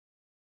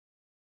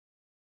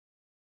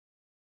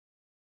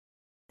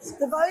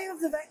The value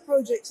of the WREC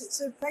project, it's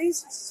a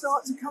place to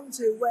start to come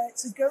to where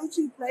it's a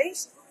go-to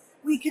place.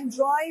 We can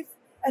drive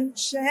and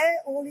share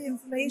all the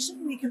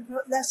information, we can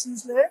put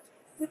lessons learned,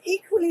 but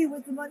equally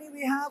with the money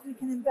we have, we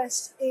can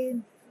invest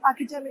in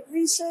academic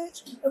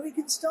research, and we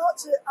can start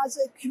to, as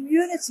a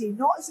community,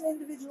 not as an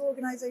individual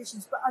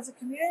organisations, but as a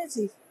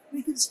community,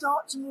 we can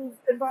start to move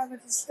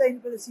environmental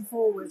sustainability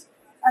forward.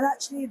 And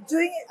actually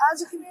doing it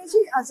as a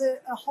community, as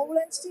a whole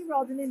entity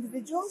rather than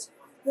individuals,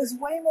 there's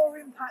way more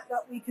impact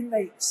that we can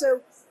make.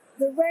 So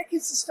the WREC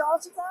is the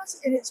start of that,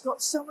 and it's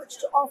got so much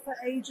to offer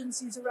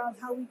agencies around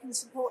how we can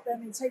support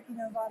them in taking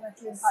their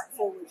environmental impact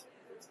forward.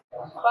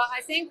 Well,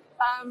 I think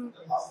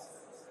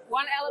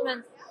one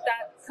element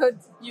that could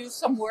use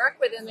some work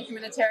within the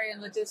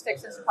humanitarian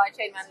logistics and supply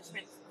chain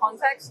management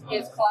context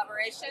is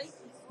collaboration,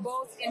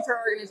 both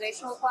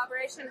inter-organizational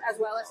collaboration as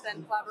well as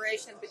then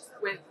collaboration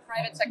with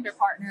private sector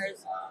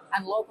partners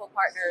and local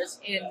partners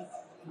in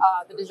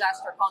the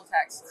disaster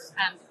context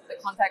and the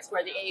context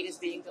where the aid is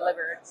being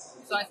delivered.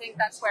 So I think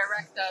that's where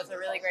WREC does a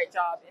really great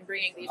job in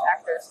bringing these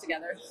actors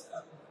together.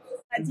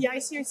 At the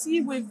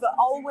ICRC, we've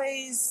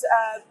always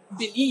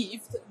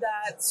believed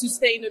that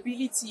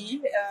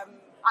sustainability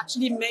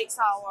actually makes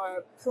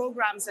our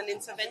programs and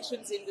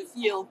interventions in the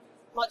field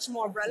much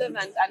more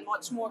relevant and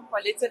much more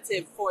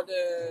qualitative for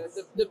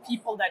the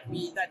people that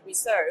we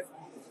serve.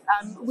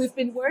 We've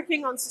been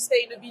working on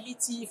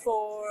sustainability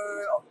for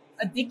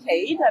a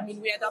decade. I mean,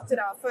 we adopted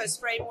our first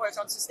framework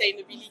on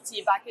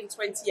sustainability back in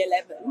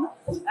 2011.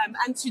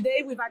 And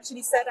today we've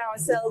actually set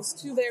ourselves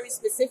two very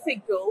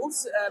specific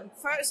goals.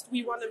 First,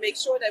 we want to make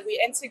sure that we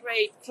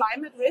integrate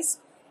climate risk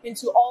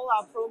into all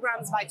our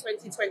programs by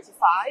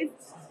 2025.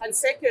 And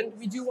second,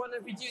 we do want to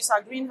reduce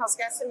our greenhouse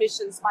gas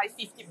emissions by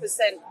 50%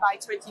 by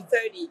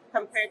 2030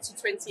 compared to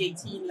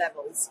 2018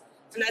 levels.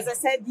 And as I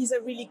said, these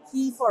are really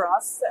key for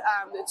us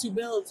to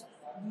build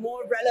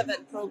more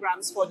relevant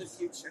programs for the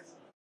future.